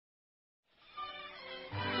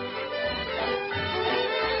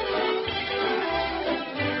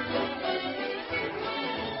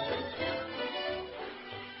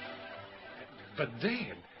But,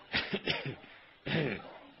 Dad,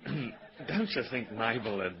 don't you think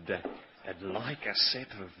Mabel would like a set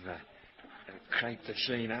of crepe de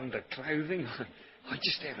chine underclothing? I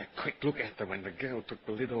just had a quick look at them when the girl took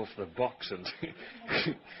the lid off the box, and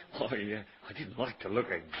I didn't like to look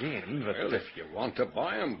again, but... Well, if you want to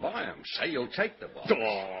buy 'em, buy 'em. Say you'll take the box.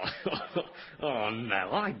 Oh,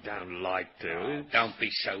 no, I don't like to. Oh, don't be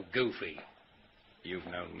so goofy. You've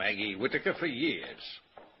known Maggie Whittaker for years.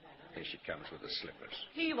 Here she comes with the slippers.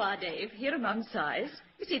 Here you are, Dave. Here are Mum's size.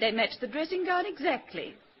 You see, they match the dressing gown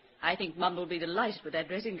exactly. I think Mum will be delighted with that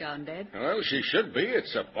dressing gown, Dad. Well, she should be.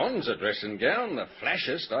 It's a bonza dressing gown, the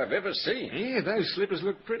flashiest I've ever seen. Yeah, those slippers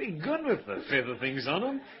look pretty good with the feather things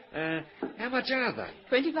on them. How much are they?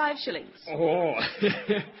 25 shillings. Oh,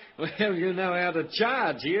 well, you know how to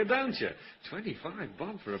charge here, don't you? 25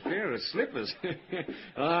 bob for a pair of slippers.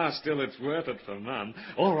 Still, it's worth it for Mum.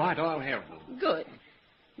 All right, I'll have them. Good.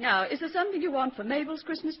 Now, is there something you want for Mabel's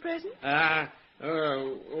Christmas present? I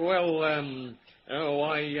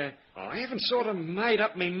haven't sort of made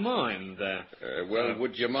up my mind.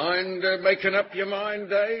 Would you mind making up your mind,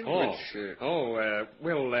 Dave? I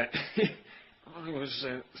was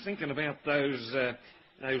thinking about those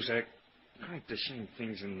crepe de chine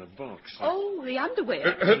things in the box. Oh, the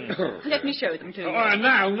underwear. Let me show them to you.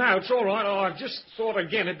 No, it's all right. I've just thought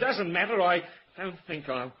again. It doesn't matter. I don't think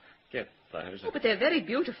I'll get those. Oh, but they're very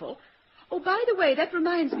beautiful. Oh, by the way, that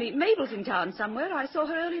reminds me, Mabel's in town somewhere. I saw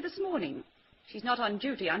her early this morning. She's not on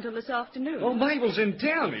duty until this afternoon. Oh, Mabel's in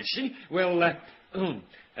town, is she? Well,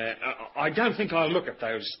 I don't think I'll look at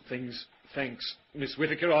those things. Thanks, Miss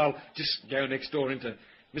Whittaker. I'll just go next door into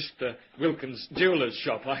Mr. Wilkins' jeweller's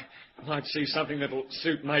shop. I might see something that'll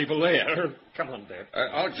suit Mabel there. Come on, Dad.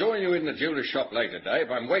 I'll join you in the jeweller's shop later, Dave.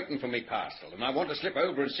 I'm waiting for me parcel, and I want to slip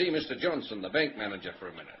over and see Mr. Johnson, the bank manager, for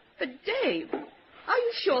a minute. But, Dave, are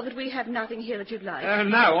you sure that we have nothing here that you'd like?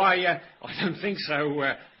 No, I don't think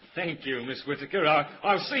so. Thank you, Miss Whittaker.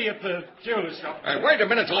 I'll see you at the jeweller's shop. Wait a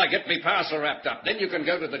minute till I get me parcel wrapped up. Then you can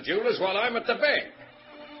go to the jeweller's while I'm at the bank.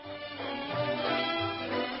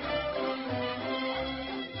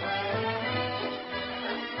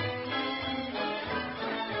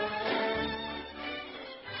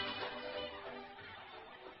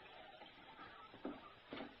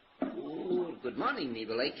 Good morning,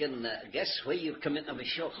 Mabel. I can guess why you've come into my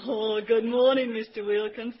shop. Oh, good morning, Mr.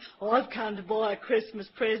 Wilkins. I've come to buy a Christmas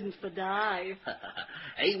present for Dave.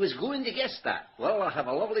 I was going to guess that. Well, I have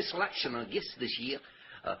a lovely selection of gifts this year.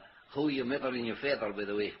 How are your mother and your father, by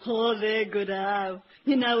the way? Oh, they're good, oh.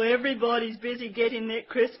 You know, everybody's busy getting their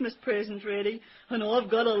Christmas present ready, and I've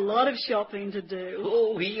got a lot of shopping to do.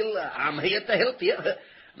 Oh, well, I'm here to help you.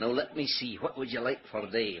 Now, let me see. What would you like for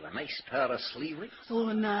Dave? A nice pair of sleeve links?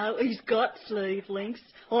 Oh, no, he's got sleeve links.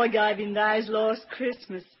 I gave him those last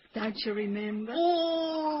Christmas. Don't you remember?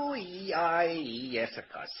 Oh, yes, of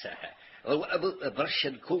course. Well, what about the brush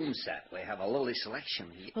and comb set? We have a lovely selection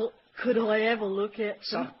here. Well, could I have a look at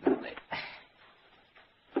them? Certainly.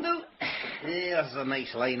 Now, there's a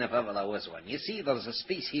nice line if ever there was one. You see, there's a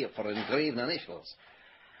space here for engraved initials.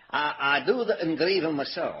 I do the engraving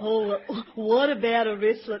myself. Oh, what about a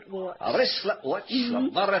wristlet watch? A wristlet watch, the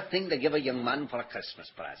very thing to give a young man for a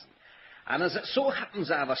Christmas present. And as it so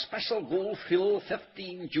happens, I have a special gold fill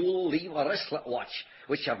 15-jewel lever wristlet watch,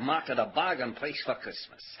 which I've marked at a bargain price for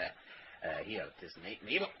Christmas. Here it is,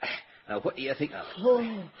 Mabel. Now, what do you think of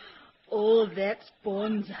it? Oh, that's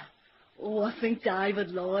bonza. Oh, I think Dave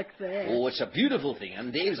would like that. Oh, it's a beautiful thing,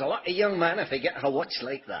 and Dave's a lucky young man if he gets a watch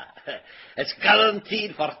like that. It's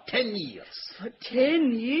guaranteed for 10 years. For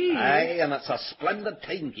 10 years? Aye, and it's a splendid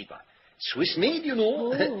timekeeper. Swiss made, you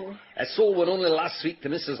know. Oh. I sold one only last week to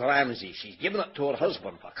Mrs. Ramsey. She's given it to her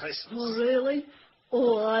husband for Christmas. Oh, really?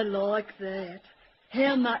 Oh, I like that.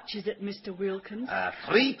 How much is it, Mr. Wilkins?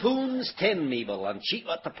 £3.10, Mabel, and cheap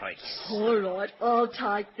at the price. All right, I'll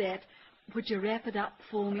take that. Would you wrap it up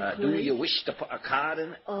for me, please? Do you wish to put a card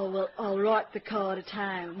in it? Oh, well, I'll write the card at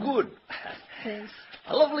home. Good. Thanks.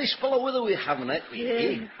 A lovely spell of weather we have in it,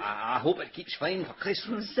 Yeah. I hope it keeps fine for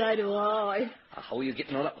Christmas. So do I. How are you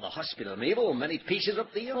getting on up at the hospital, Mabel? Many patients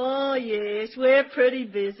up there? Oh, yes, we're pretty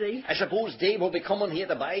busy. I suppose Dave will be coming here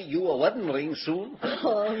to buy you a wedding ring soon.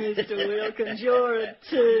 Oh, Mr. Wilkins, you're a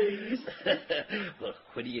tease. Well,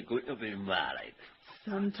 when are you going to be married?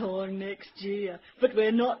 Sometime next year. But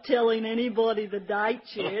we're not telling anybody the date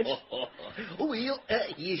yet. Oh, well,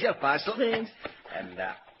 here's your parcel. Thanks. And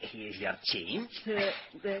here's your change.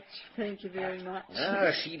 Thank you very much.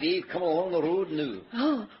 See, Dave, come along the road now.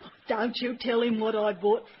 Oh, don't you tell him what I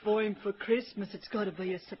bought for him for Christmas. It's got to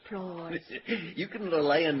be a surprise. You can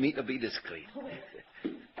rely on me to be discreet.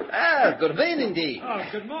 Good morning, Dave. Oh,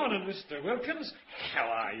 good morning, Mr. Wilkins. How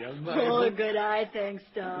are you, mate? Oh, good eye, thanks,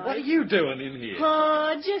 Di. What are you doing in here?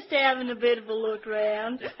 Oh, just having a bit of a look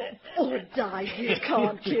round. Oh, Di, you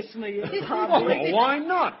can't kiss me in public. Oh, why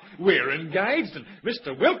not? We're engaged, and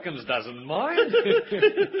Mr. Wilkins doesn't mind.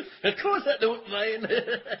 Of course I don't mind.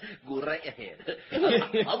 Go right ahead.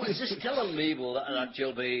 I was just telling Mabel that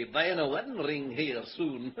you'll be buying a wedding ring here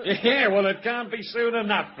soon. Yeah, well, it can't be soon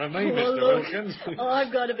enough for me, Oh, Mr. look, Wilkins.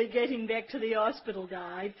 I've got to be getting back to the hospital,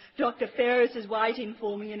 Di. Dr. Ferris is waiting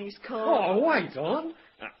for me in his car. Oh, wait on.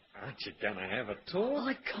 Aren't you going to have a talk?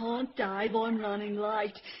 I can't, Dave. I'm running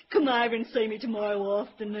late. Come over and see me tomorrow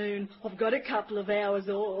afternoon. I've got a couple of hours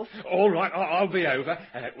off. All right, I'll be over.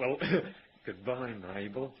 Well, goodbye,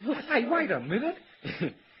 Mabel. Hey, wait a minute.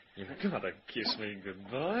 You've got to kiss me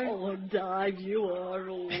goodbye. Oh, Dave, you are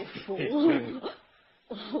awful.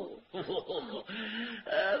 Oh,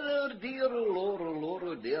 dear,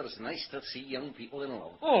 oh, dear. It's nice to see young people in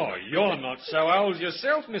love. Oh, you're not so old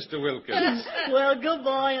yourself, Mr. Wilkins. Well,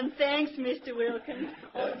 goodbye and thanks, Mr. Wilkins.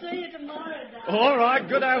 I'll see you tomorrow, Dave. All right,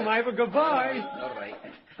 good old Mabel, goodbye. All right.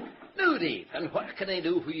 Now, Dave, and what can I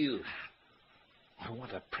do for you? I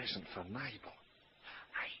want a present for Mabel.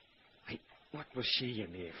 Hey, what was she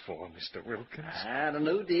in here for, Mr. Wilkins? I don't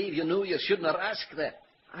know, Dave. You know you shouldn't have asked that.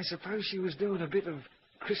 I suppose she was doing a bit of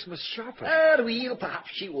Christmas shopping. Well, perhaps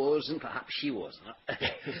she was and perhaps she wasn't.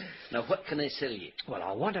 Now, what can I sell you? Well,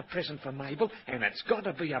 I want a present for Mabel, and it's got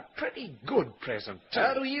to be a pretty good present, too.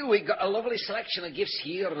 Well, we got a lovely selection of gifts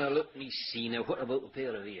here. Now, let me see. Now, what about a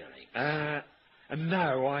pair of earrings?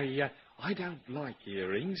 No, I don't like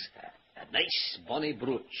earrings. A nice bonny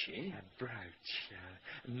brooch, eh? A brooch?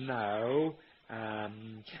 No.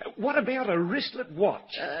 What about a wristlet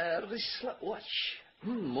watch? Wristlet watch?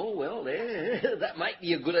 Oh, well, that might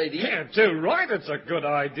be a good idea. Yeah, too right, it's a good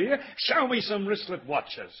idea. Show me some wristlet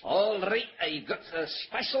watches. All right, I got a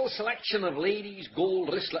special selection of ladies' gold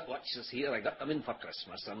wristlet watches here. I got them in for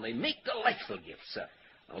Christmas, and they make delightful gifts.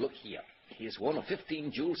 Now, look here. Here's one of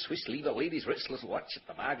 15 jewel Swiss leather ladies' wristlet watch at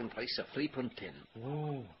the bargain price of £3.10.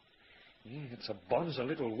 Oh, yeah, it's a bonza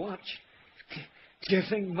little watch. Do you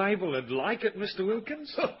think Mabel would like it, Mr.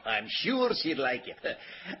 Wilkins? I'm sure she'd like it.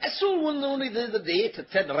 I sold one only the other day to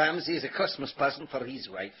Ted Ramsey as a Christmas present for his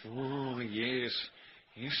wife. Oh, yes.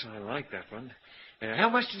 Yes, I like that one. How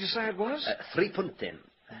much did you say it was? £3.10.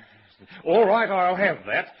 All right, I'll have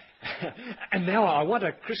that. And now I want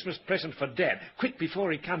a Christmas present for Dad. Quick,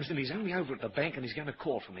 before he comes in. He's only over at the bank and he's going to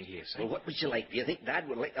call for me here, see? Well, what would you like? Do you think Dad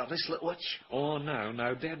would like a wristlet watch? Oh,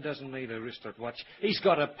 no. Dad doesn't need a wristlet watch. He's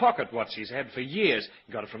got a pocket watch he's had for years.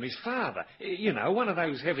 He got it from his father. You know, one of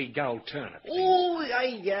those heavy gold turnip things. Oh,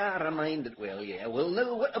 yeah, reminded. Well, yeah. Well,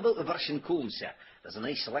 now, what about the brush and comb set? There's a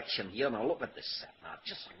nice selection here. Now, look at this set. Now,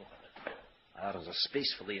 just look at it. There's a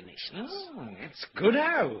space for the initials. Oh, that's good,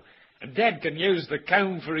 how? And Dad can use the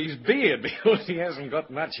comb for his beard because he hasn't got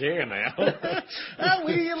much hair now.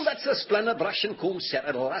 William, that's a splendid brush and comb set.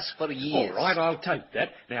 It'll last for years. All right, I'll take that.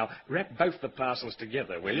 Now, wrap both the parcels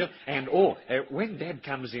together, will you? And, when Dad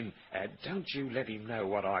comes in, don't you let him know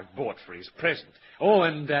what I've bought for his present. Oh,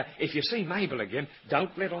 and if you see Mabel again,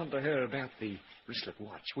 don't let on to her about the wristlet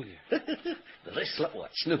watch, will you? The wristlet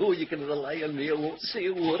watch? No, you can rely on me. I won't say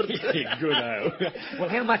a word. Good-o. Well,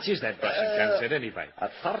 how much is that brush and comb set, anyway?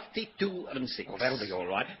 At 32 and 6. Well, that'll be all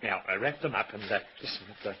right. Now, wrap them up and listen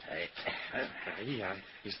at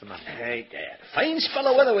here's the money. Right, fine spell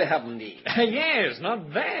of weather we have, indeed. Yes,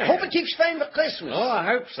 not bad. I hope it keeps fine for Christmas. Oh, I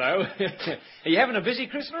hope so. Are you having a busy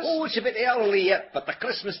Christmas? Oh, it's a bit early yet, but the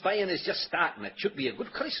Christmas buying is just starting. It should be a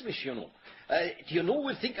good Christmas, you know. Do you know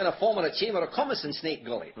we're thinking of forming a Chamber of Commerce in Snake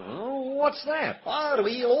Gully? Oh, what's that? All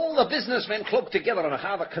the businessmen club together and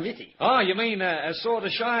have a committee. Oh, you mean a sort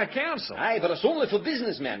of Shire Council? Aye, but it's only for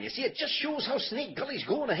businessmen. You see, it just shows how Snake Gully's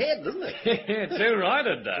going ahead, doesn't it? Too right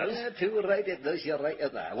it does. Yeah, too right it does. You're right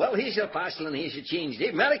at that. Well, here's your parcel and here's your change,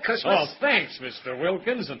 Dave. Merry Christmas. Oh, thanks, Mr.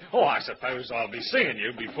 Wilkins. And, I suppose I'll be seeing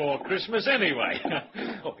you before Christmas anyway.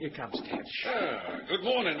 Here comes Dad. Good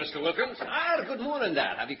morning, Mr. Wilkins. Good morning,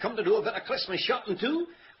 Dad. Have you come to do a bit of Christmas shopping, too?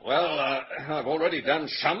 Well, I've already done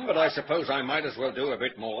some, but I suppose I might as well do a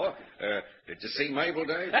bit more. Did you see Mabel,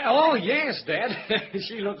 Dave? Oh, yes, Dad.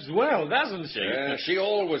 She looks well, doesn't she? She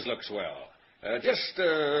always looks well. Just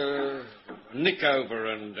nick over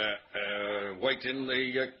and wait in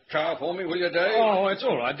the car for me, will you, Dave? Oh, it's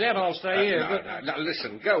all right, Dad. I'll stay here. No,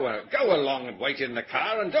 listen, go along and wait in the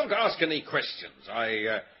car and don't ask any questions.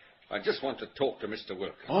 I just want to talk to Mr.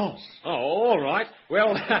 Wilkins. Oh, all right.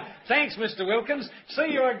 Well, thanks, Mr. Wilkins.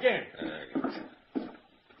 See you again.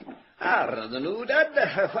 I don't know, Dad.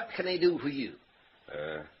 What can I do for you?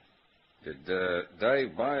 Did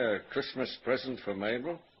Dave buy a Christmas present for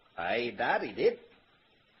Mabel? Aye, Dad, he did.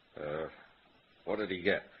 What did he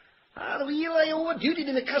get? Well, I owe a duty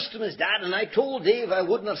to the customers, Dad, and I told Dave I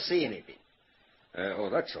wouldn't say anything.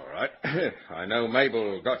 That's all right. I know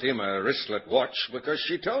Mabel got him a wristlet watch because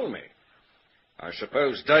she told me. I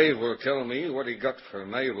suppose Dave will tell me what he got for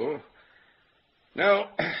Mabel. Now,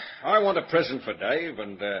 I want a present for Dave,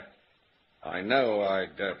 and I know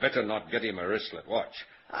I'd better not get him a wristlet watch.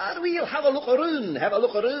 We'll have a look around,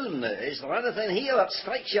 Is there anything here that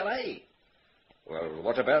strikes your eye? Well,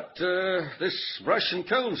 what about this brush and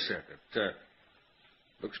comb set? It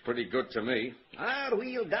looks pretty good to me. I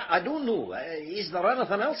don't know. Is there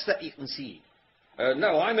anything else that you can see?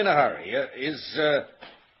 No, I'm in a hurry.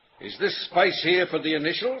 Is this space here for the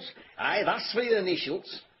initials? Aye, that's for your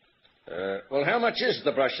initials. Well, how much is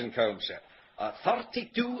the brush and comb set?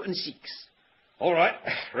 32 and 6. All right,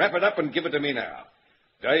 wrap it up and give it to me now.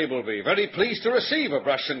 Dave will be very pleased to receive a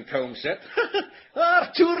brush and comb set.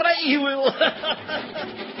 Too right he will.